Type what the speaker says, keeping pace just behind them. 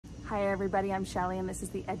Hi everybody, I'm Shelly and this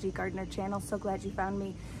is the Edgy Gardener channel. So glad you found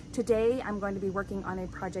me. Today I'm going to be working on a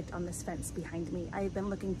project on this fence behind me. I've been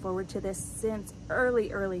looking forward to this since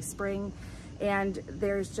early spring, and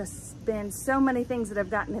there's just been so many things that have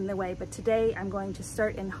gotten in the way, but today I'm going to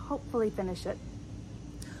start and hopefully finish it.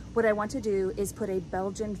 What I want to do is put a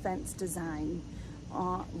Belgian fence design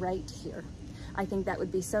right here. I think that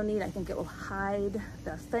would be so neat. I think it will hide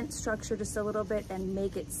the fence structure just a little bit and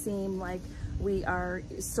make it seem like we are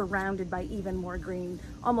surrounded by even more green,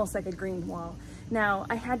 almost like a green wall. Now,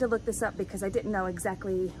 I had to look this up because I didn't know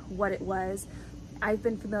exactly what it was. I've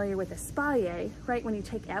been familiar with Espalier, right? When you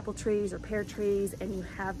take apple trees or pear trees and you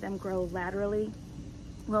have them grow laterally.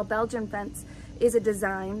 Well, Belgian fence is a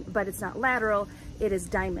design, but it's not lateral, it is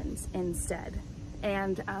diamonds instead.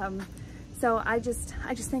 And so I just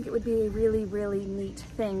think it would be a really neat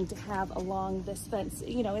thing to have along this fence.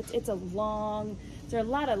 You know, it's a long, there are a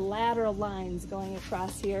lot of lateral lines going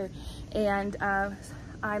across here, and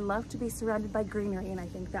I love to be surrounded by greenery, and I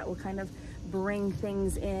think that will kind of bring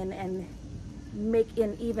things in and make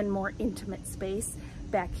an even more intimate space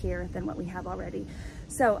back here than what we have already.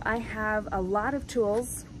 So I have a lot of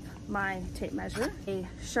tools, my tape measure, a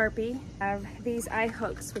Sharpie, I have these eye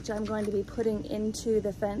hooks, which I'm going to be putting into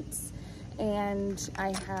the fence, and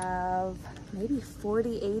I have maybe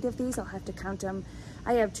 48 of these. I'll have to count them.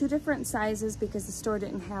 I have two different sizes because the store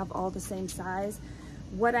didn't have all the same size.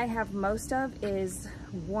 What I have most of is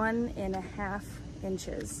 1.5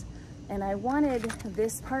 inches. And I wanted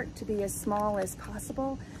this part to be as small as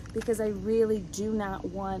possible because I really do not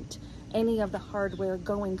want any of the hardware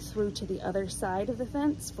going through to the other side of the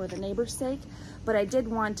fence for the neighbor's sake, but I did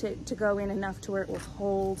want it to go in enough to where it will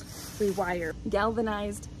hold the wire,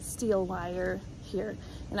 galvanized steel wire here.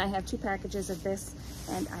 And I have 2 packages of this,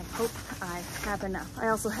 and I hope I have enough. I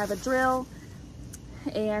also have a drill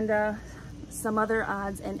and some other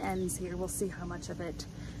odds and ends here. We'll see how much of it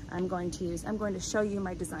I'm going to use. I'm going to show you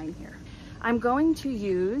my design here. I'm going to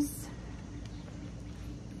use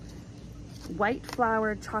white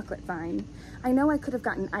flowered chocolate vine. I know I could have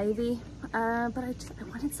gotten ivy, but I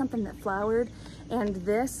wanted something that flowered, and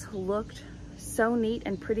this looked so neat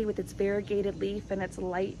and pretty with its variegated leaf and its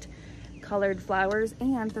light colored flowers,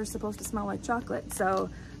 and they're supposed to smell like chocolate, so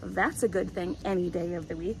that's a good thing any day of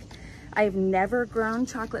the week. I've never grown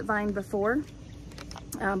chocolate vine before,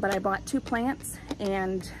 but I bought 2 plants,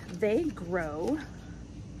 and they grow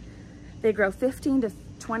 15 to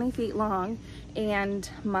 20 feet long, and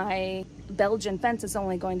my Belgian fence is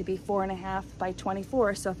only going to be 4.5 by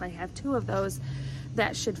 24, so if I have 2 of those,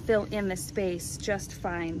 that should fill in the space just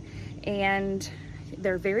fine. And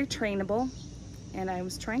they're very trainable, and I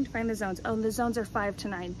was trying to find the zones. Oh, the zones are 5 to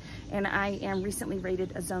 9, and I am recently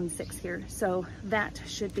rated a zone 6 here, so that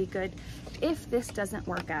should be good. If this doesn't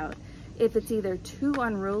work out, if it's either too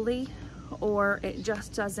unruly or it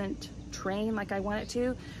just doesn't train like I want it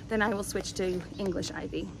to, then I will switch to English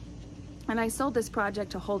ivy. And I sold this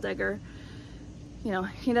project to Holdigger. You know,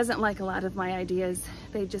 he doesn't like a lot of my ideas.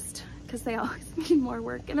 They just, because they always need more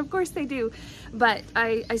work, and of course they do. But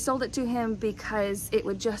I sold it to him because it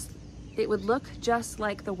would look just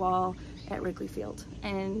like the wall at Wrigley Field.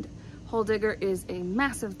 And Holdigger is a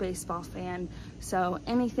massive baseball fan, so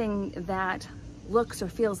anything that looks or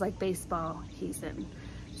feels like baseball, he's in.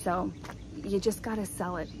 So you just gotta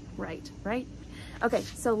sell it right? Okay,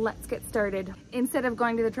 so let's get started. Instead of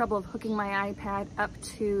going to the trouble of hooking my iPad up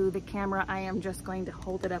to the camera, I am just going to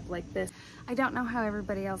hold it up like this. I don't know how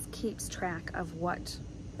everybody else keeps track of what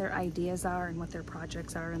their ideas are and what their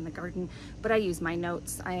projects are in the garden, but I use my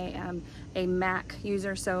notes. I am a Mac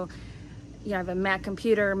user, so I have a Mac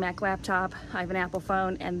computer, Mac laptop, I have an Apple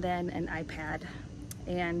phone, and then an iPad.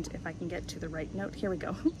 And if I can get to the right note, here we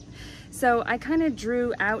go. So I kind of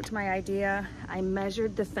drew out my idea. I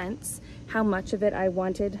measured the fence, how much of it I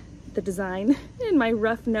wanted the design in my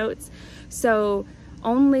rough notes. So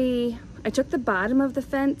I took the bottom of the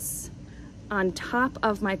fence on top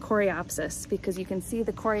of my coreopsis, because you can see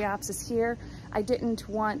the coreopsis here. I didn't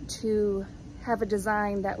want to have a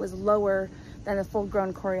design that was lower than the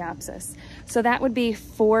full-grown coreopsis. So that would be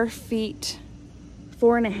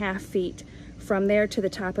 4.5 feet from there to the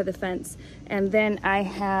top of the fence. And then I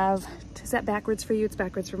have, is that backwards for you? It's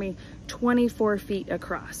backwards for me, 24 feet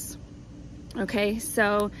across. Okay,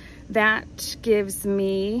 so that gives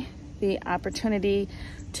me the opportunity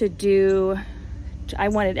to do, I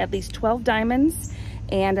wanted at least 12 diamonds,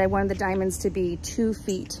 and I wanted the diamonds to be 2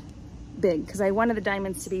 feet big, because I wanted the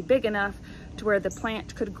diamonds to be big enough to where the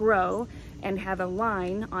plant could grow and have a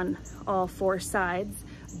line on all 4 sides,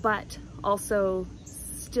 but also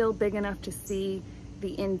still big enough to see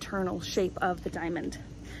the internal shape of the diamond.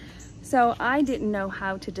 So I didn't know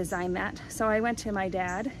how to design that. So I went to my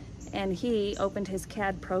dad and he opened his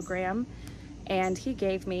CAD program and he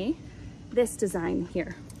gave me this design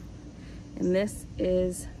here. And this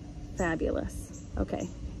is fabulous. Okay,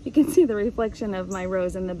 you can see the reflection of my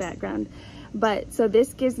rose in the background. But so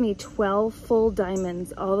this gives me 12 full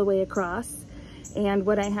diamonds all the way across. And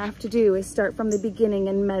what I have to do is start from the beginning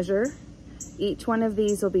and measure. Each one of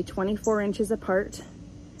these will be 24 inches apart.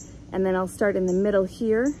 And then I'll start in the middle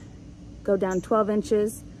here, go down 12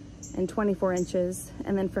 inches and 24 inches.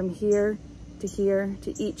 And then from here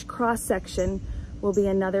to each cross section will be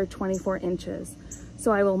another 24 inches.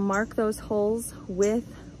 So I will mark those holes with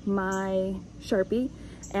my Sharpie,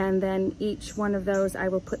 and then each one of those I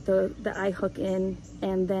will put the eye hook in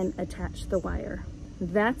and then attach the wire.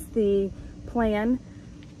 That's the plan.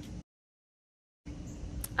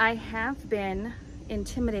 I have been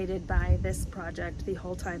intimidated by this project the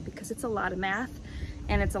whole time because it's a lot of math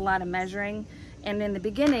and it's a lot of measuring. And in the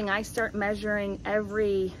beginning, I start measuring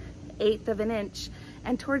every 1/8 of an inch,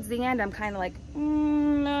 and towards the end, I'm kind of like,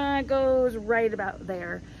 it goes right about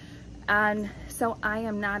there. And so I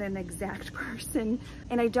am not an exact person,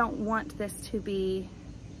 and I don't want this to be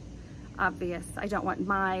obvious. I don't want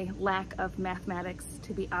my lack of mathematics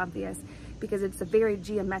to be obvious because it's a very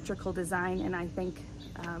geometrical design, and I think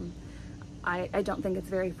I don't think it's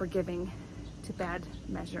very forgiving to bad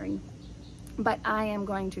measuring. But I am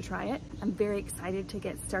going to try it. I'm very excited to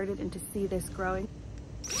get started and to see this growing.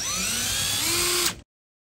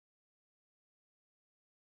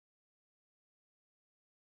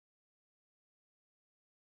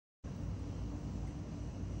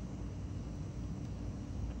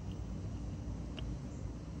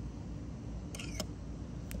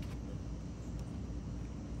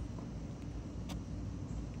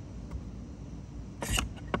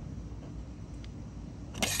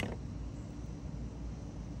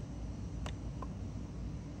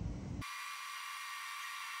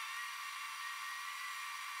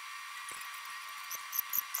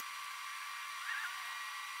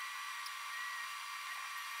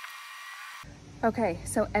 Okay,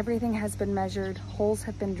 so everything has been measured, holes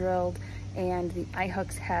have been drilled, and the eye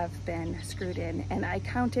hooks have been screwed in, and I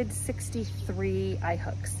counted 63 eye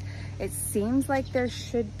hooks. It seems like there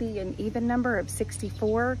should be an even number of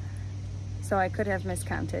 64, so I could have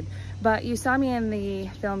miscounted. But you saw me in the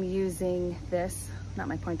film using this, not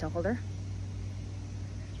my pointer holder.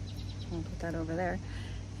 I'll put that over there.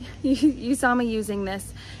 You saw me using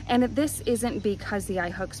this, and this isn't because the eye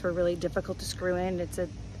hooks were really difficult to screw in.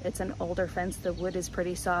 It's an older fence, the wood is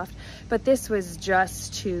pretty soft, but this was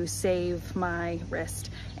just to save my wrist.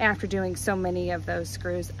 After doing so many of those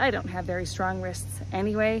screws, I don't have very strong wrists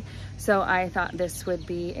anyway, so I thought this would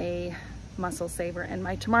be a muscle saver, and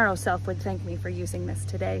my tomorrow self would thank me for using this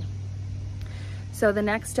today. So the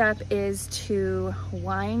next step is to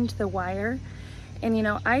wind the wire. And you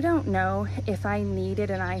know, I don't know if I needed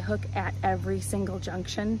an eye hook at every single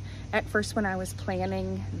junction. At first, when I was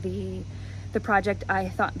planning the project, I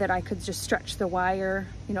thought that I could just stretch the wire,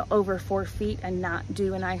 you know, over 4 feet and not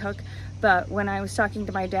do an eye hook. But when I was talking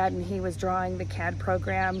to my dad and he was drawing the CAD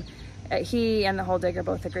program, he and the hole digger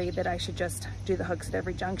both agreed that I should just do the hooks at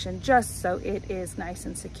every junction, just so it is nice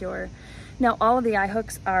and secure. Now, all of the eye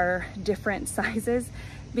hooks are different sizes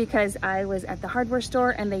because I was at the hardware store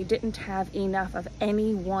and they didn't have enough of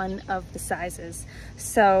any one of the sizes.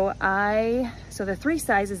 So the 3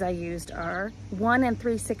 sizes I used are 1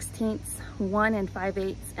 3/16, 1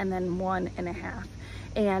 5/8, and then 1 1/2.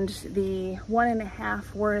 And the 1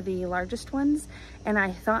 1/2 were the largest ones, and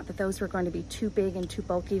I thought that those were going to be too big and too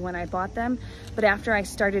bulky when I bought them. But after I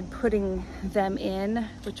started putting them in,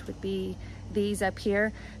 which would be these up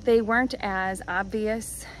here, they weren't as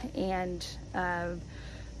obvious and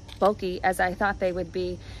bulky as I thought they would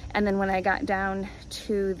be. And then when I got down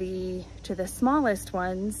to the smallest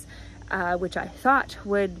ones, which I thought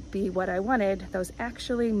would be what I wanted, those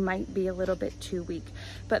actually might be a little bit too weak.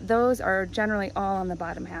 But those are generally all on the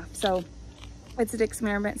bottom half. So it's an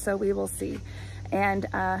experiment, so we will see. And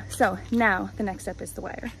so now the next step is the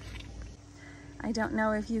wire. I don't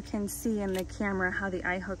know if you can see in the camera how the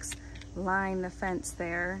eye hooks line the fence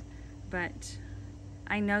there, but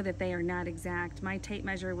I know that they are not exact. My tape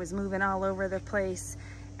measure was moving all over the place,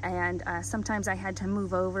 and sometimes I had to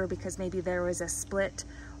move over because maybe there was a split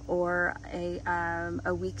or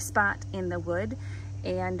a weak spot in the wood.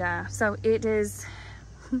 And so it is,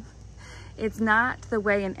 it's not the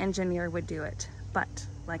way an engineer would do it. But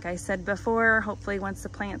like I said before, hopefully once the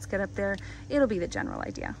plants get up there, it'll be the general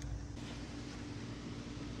idea.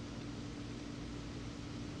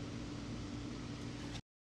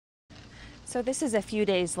 So this is a few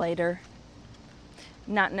days later.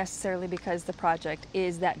 not necessarily because the project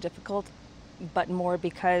is that difficult, but more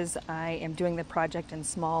because I am doing the project in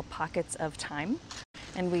small pockets of time.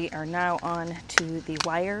 And we are now on to the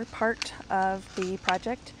wire part of the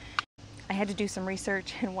project. I had to do some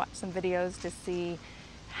research and watch some videos to see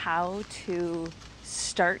how to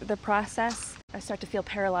start the process. I start to feel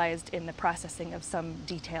paralyzed in the processing of some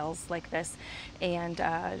details like this, and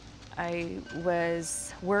I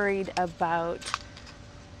was worried about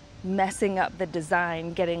messing up the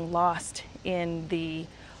design, getting lost in the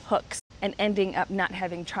hooks and ending up not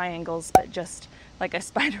having triangles but just like a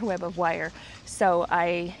spider web of wire. So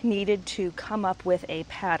I needed to come up with a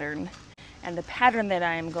pattern, and the pattern that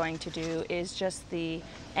I am going to do is just the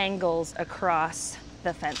angles across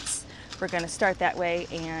the fence. We're going to start that way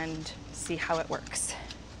and see how it works.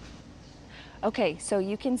 Okay, so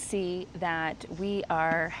you can see that we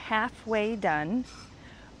are halfway done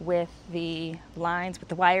with the lines, with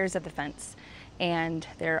the wires of the fence, and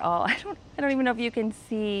they're all, I don't even know if you can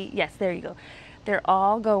see, yes, there you go. They're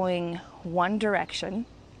all going one direction,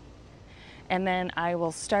 and then I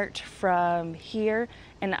will start from here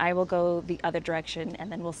and I will go the other direction,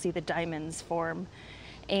 and then we'll see the diamonds form.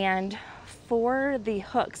 And for the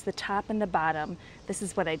hooks, the top and the bottom, this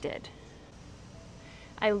is what I did.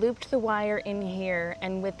 I looped the wire in here,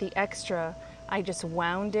 and with the extra, I just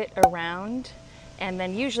wound it around, and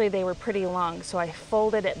then usually they were pretty long, so I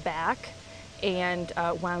folded it back and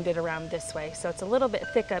wound it around this way. So it's a little bit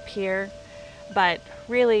thick up here, but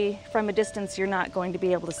really from a distance you're not going to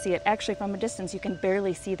be able to see it. Actually, from a distance you can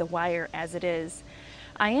barely see the wire as it is.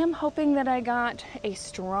 I am hoping that I got a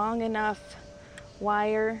strong enough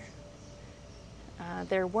wire.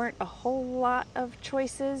 There weren't a whole lot of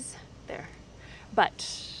choices there, but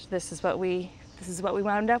this is what we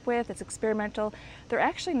wound up with. It's experimental. There are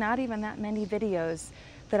actually not even that many videos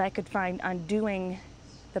that I could find on doing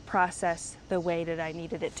the process the way that I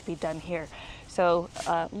needed it to be done here. So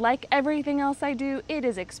like everything else I do, it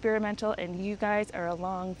is experimental, and you guys are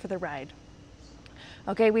along for the ride.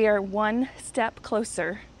 Okay, we are one step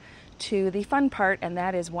closer to the fun part, and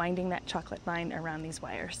that is winding that chocolate vine around these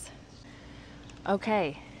wires.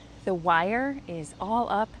 Okay, the wire is all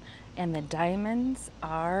up and the diamonds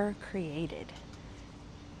are created.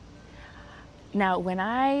 Now, when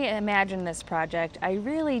I imagined this project, I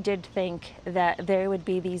really did think that there would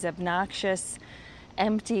be these obnoxious,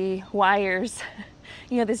 empty wires,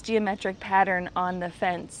 you know, this geometric pattern on the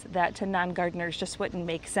fence that to non-gardeners just wouldn't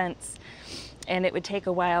make sense. And it would take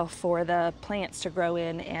a while for the plants to grow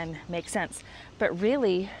in and make sense. But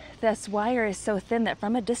really, this wire is so thin that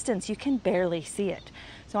from a distance you can barely see it.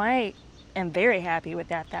 So I am very happy with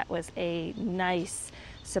that. That was a nice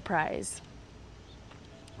surprise.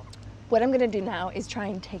 What I'm going to do now is try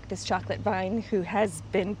and take this chocolate vine, who has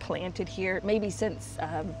been planted here maybe since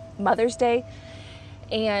Mother's Day,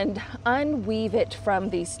 and unweave it from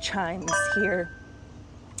these chimes here.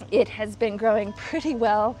 It has been growing pretty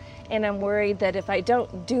well, and I'm worried that if I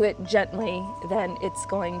don't do it gently, then it's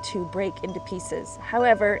going to break into pieces.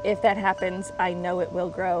 However, if that happens, I know it will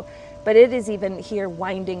grow, but it is even here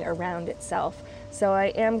winding around itself. So I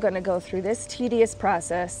am going to go through this tedious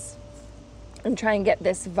process and try and get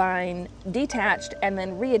this vine detached and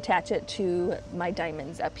then reattach it to my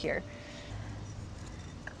diamonds up here.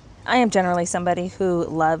 I am generally somebody who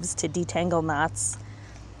loves to detangle knots,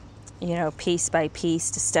 you know, piece by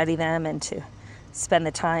piece, to study them and to spend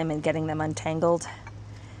the time in getting them untangled.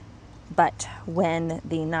 But when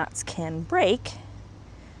the knots can break,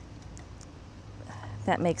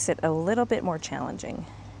 that makes it a little bit more challenging.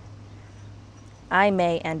 I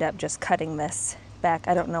may end up just cutting this back.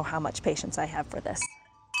 I don't know how much patience I have for this.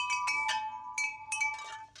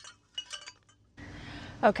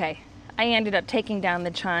 Okay, I ended up taking down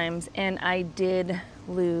the chimes, and I did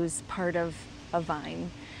lose part of a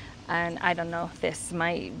vine. And I don't know, this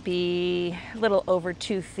might be a little over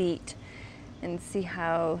 2 feet. And see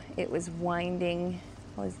how it was winding,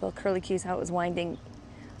 all these little curly cues, how it was winding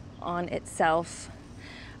on itself.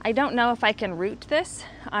 I don't know if I can root this.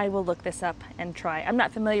 I will look this up and try. I'm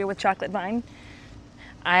not familiar with chocolate vine.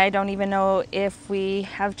 I don't even know if we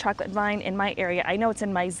have chocolate vine in my area. I know it's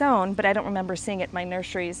in my zone, but I don't remember seeing it in my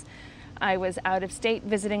nurseries. I was out of state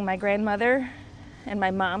visiting my grandmother and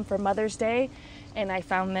my mom for Mother's Day, and I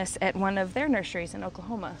found this at one of their nurseries in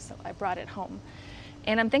Oklahoma, so I brought it home.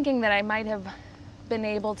 And I'm thinking that I might have been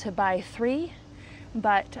able to buy 3,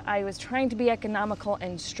 but I was trying to be economical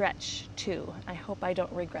and stretch 2. I hope I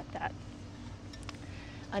don't regret that.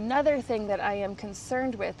 Another thing that I am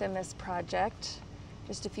concerned with in this project,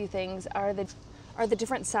 just a few things, are the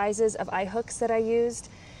different sizes of eye hooks that I used.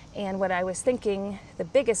 And what I was thinking, the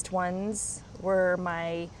biggest ones were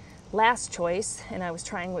my last choice and I was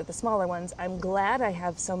trying with the smaller ones. I'm glad I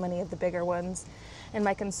have so many of the bigger ones. And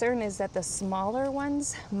my concern is that the smaller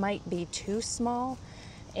ones might be too small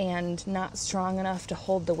and not strong enough to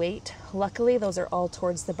hold the weight. Luckily, those are all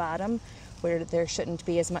towards the bottom, where there shouldn't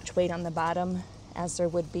be as much weight on the bottom as there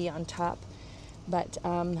would be on top. But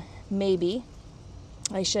maybe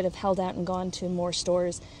I should have held out and gone to more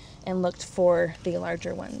stores and looked for the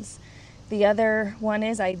larger ones. The other one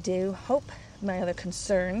is my other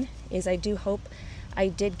concern is I do hope I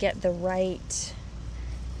did get the right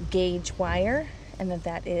gauge wire and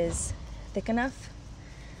that is thick enough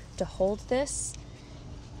to hold this.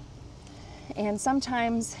 And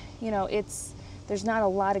sometimes, you know, there's not a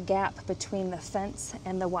lot of gap between the fence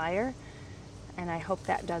and the wire, and I hope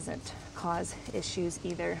that doesn't cause issues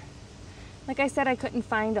either. Like I said, I couldn't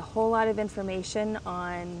find a whole lot of information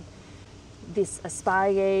on this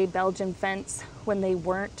Espalier Belgian fence when they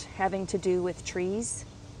weren't having to do with trees.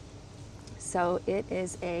 So it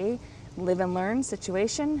is a live and learn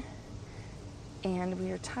situation, and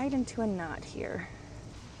we are tied into a knot here.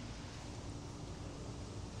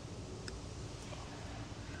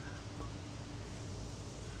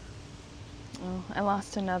 Oh, I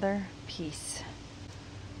lost another piece.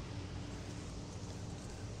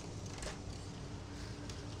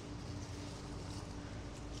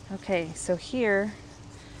 Okay, so here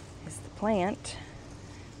is the plant.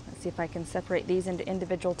 Let's see if I can separate these into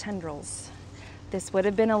individual tendrils. This would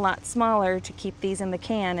have been a lot smaller to keep these in the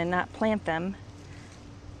can and not plant them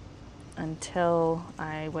until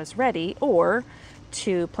I was ready, or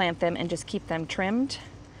to plant them and just keep them trimmed.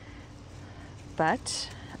 But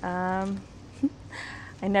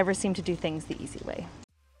I never seem to do things the easy way.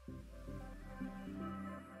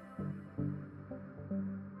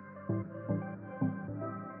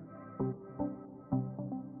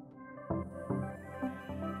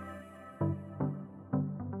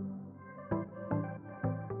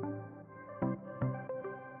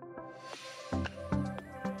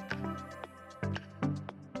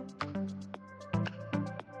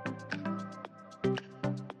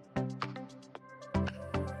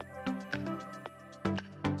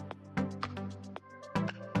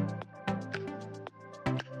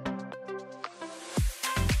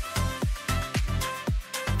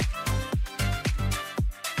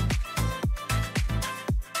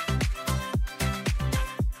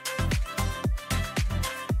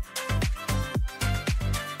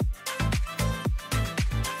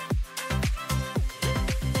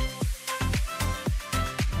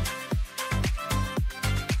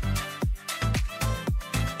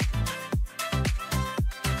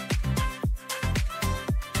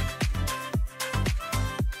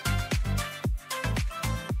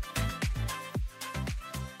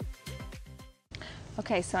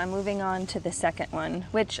 Okay, so I'm moving on to the second one,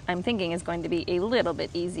 which I'm thinking is going to be a little bit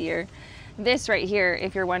easier. This right here,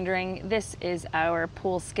 if you're wondering, this is our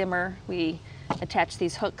pool skimmer. We attach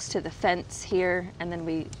these hooks to the fence here, and then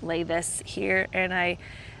we lay this here. And I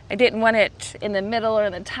didn't want it in the middle or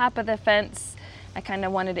in the top of the fence. I kind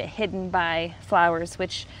of wanted it hidden by flowers,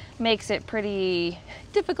 which makes it pretty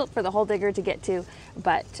difficult for the hole digger to get to,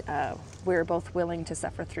 but we're both willing to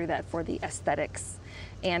suffer through that for the aesthetics.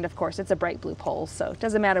 And of course, it's a bright blue pole, so it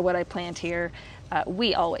doesn't matter what I plant here,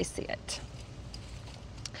 we always see it.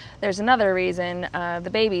 There's another reason the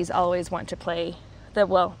babies always want to play.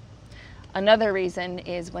 Another reason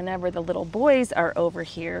is whenever the little boys are over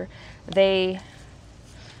here, they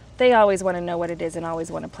always want to know what it is and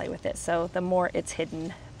always want to play with it. So the more it's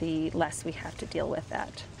hidden, the less we have to deal with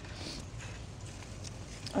that.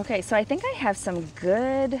 Okay, so I think I have some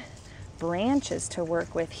good branches to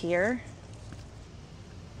work with here.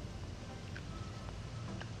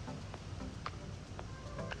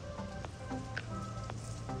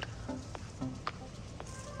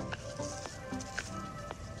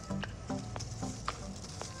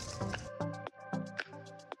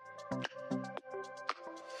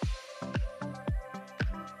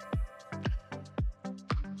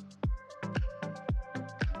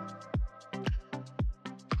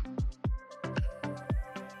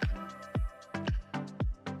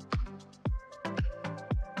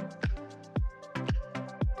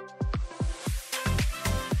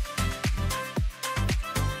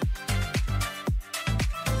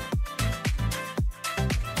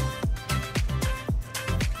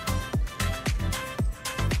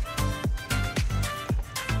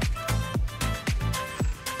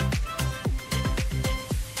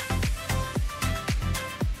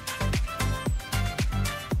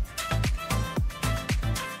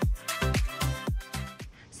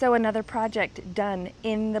 So another project done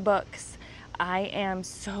in the books. I am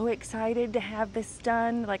so excited to have this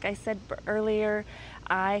done. Like I said earlier,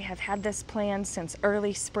 I have had this plan since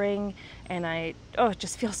early spring, and it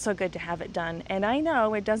just feels so good to have it done. And I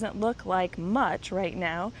know it doesn't look like much right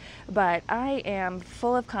now, but I am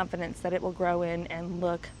full of confidence that it will grow in and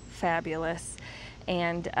look fabulous.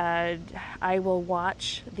 And I will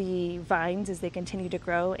watch the vines as they continue to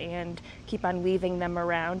grow and keep on weaving them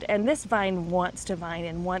around. And this vine wants to vine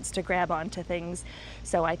and wants to grab onto things,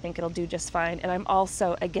 so I think it'll do just fine. And I'm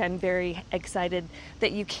also, again, very excited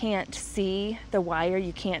that you can't see the wire,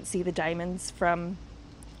 you can't see the diamonds from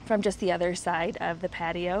just the other side of the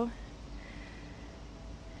patio.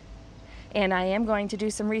 And I am going to do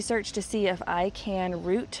some research to see if I can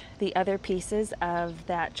root the other pieces of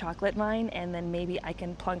that chocolate vine, and then maybe I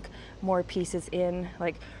can plunk more pieces in,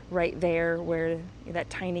 like right there where that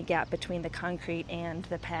tiny gap between the concrete and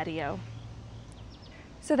the patio.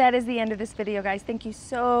 So that is the end of this video, guys. Thank you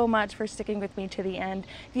so much for sticking with me to the end.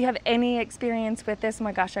 If you have any experience with this, oh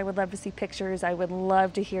my gosh, I would love to see pictures. I would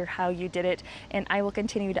love to hear how you did it, and I will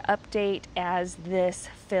continue to update as this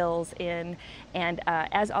fills in. And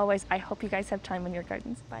as always, I hope you guys have time in your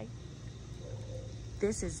gardens. Bye.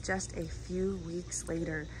 This is just a few weeks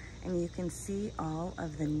later, and you can see all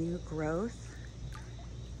of the new growth.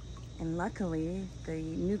 And luckily, the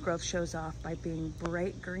new growth shows off by being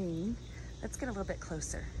bright green. Let's get a little bit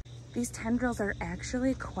closer. These tendrils are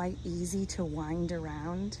actually quite easy to wind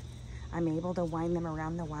around. I'm able to wind them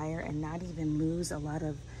around the wire and not even lose a lot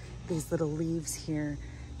of these little leaves here.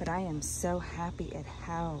 But I am so happy at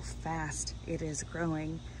how fast it is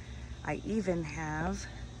growing. I even have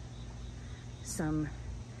some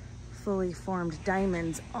fully formed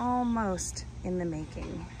diamonds almost in the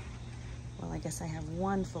making. Well, I guess I have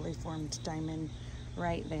one fully formed diamond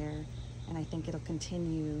right there. And I think it'll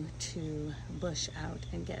continue to bush out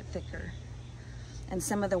and get thicker. And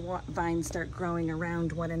some of the vines start growing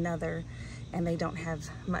around one another, and they don't have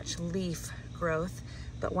much leaf growth,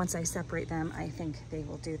 but once I separate them, I think they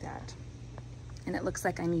will do that. And it looks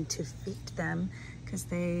like I need to feed them because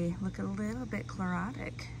they look a little bit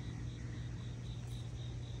chlorotic.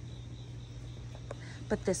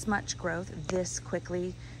 But this much growth this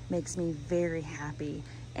quickly makes me very happy.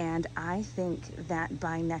 And I think that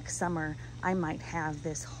by next summer, I might have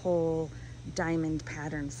this whole diamond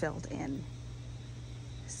pattern filled in.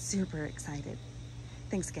 Super excited.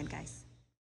 Thanks again, guys.